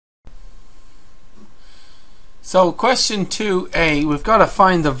So question 2a, we've got to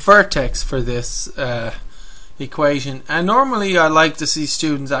find the vertex for this equation, and normally I like to see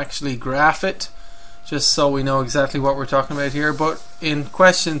students actually graph it just so we know exactly what we're talking about here, but in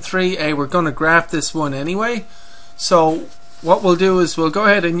question 3a we're going to graph this one anyway. So what we'll do is we'll go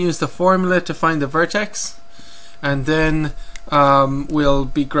ahead and use the formula to find the vertex, and then we'll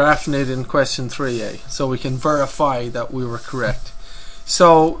be graphing it in question 3a so we can verify that we were correct.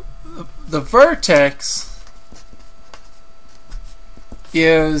 So the vertex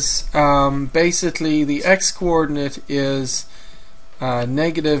is basically the x-coordinate is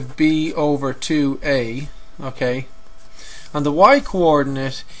negative b over 2a, okay, and the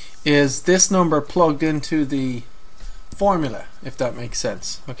y-coordinate is this number plugged into the formula, if that makes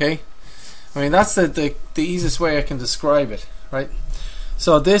sense. Okay, I mean that's the easiest way I can describe it, right?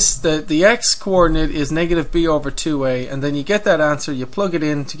 So this the x-coordinate is negative b over 2a, and then you get that answer, you plug it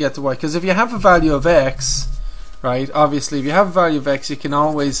in to get the y, because if you have a value of x, right, obviously if you have a value of x, you can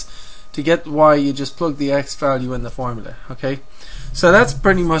always, to get y, you just plug the x value in the formula. Okay, so that's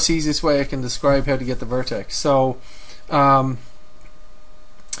pretty much the easiest way I can describe how to get the vertex. So the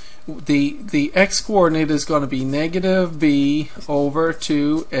x coordinate is going to be negative b over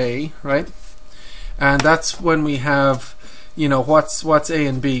 2a, right? And that's when we have, you know, what's a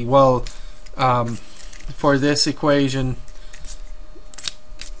and b. Well, for this equation,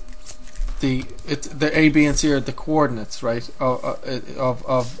 the a, b, and c are the coordinates, right,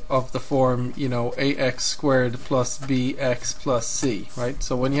 of the form, you know, ax squared plus bx plus c, right?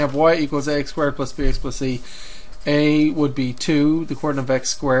 So when you have y equals ax squared plus bx plus c, a would be 2, the coordinate of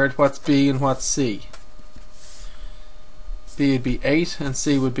x squared. What's b and what's c? B would be 8 and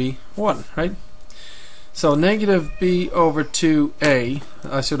c would be 1, right? So negative b over 2a,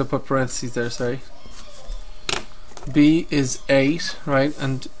 I should have put parentheses there, sorry. B is 8, right?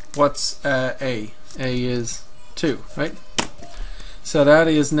 And what's a? A is 2, right? So that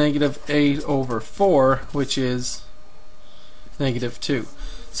is negative 8 over 4, which is negative 2.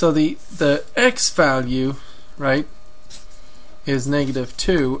 So the x value, right, is negative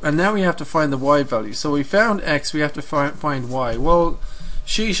 2, and now we have to find the y value. So we found x, we have to find y. Well,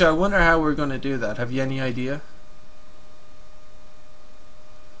 sheesh, I wonder how we're going to do that. Have you any idea?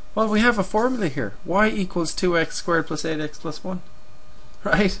 Well, we have a formula here. Y equals 2x squared plus 8x plus 1.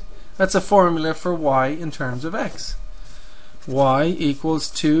 Right? That's a formula for y in terms of x. Y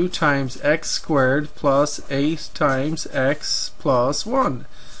equals 2 times x squared plus 8 times x plus 1.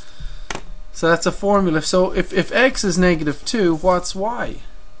 So that's a formula. So if x is negative 2, what's y?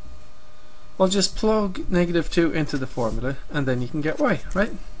 Well, just plug negative 2 into the formula and then you can get y,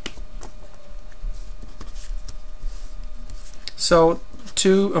 right? So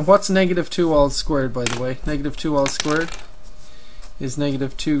 2, and what's negative 2 all squared, by the way? Negative 2 all squared is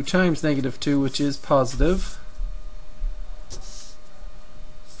negative 2 times negative 2, which is positive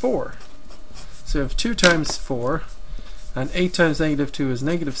 4. So we have 2 times 4, and 8 times negative 2 is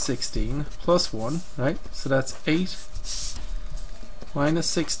negative 16 plus 1, right? So that's 8 minus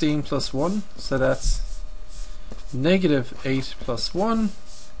 16 plus 1, so that's negative 8 plus 1,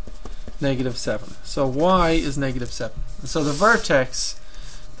 negative 7. So y is negative 7. And so the vertex,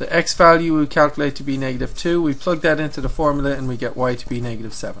 the x value we calculate to be negative 2, we plug that into the formula and we get y to be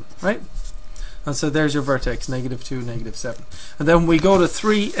negative 7, right? And so there's your vertex, negative 2, negative 7. And then when we go to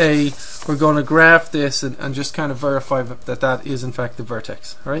 3a, we're going to graph this and just kind of verify that that is in fact the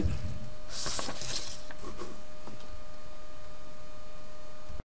vertex, all right?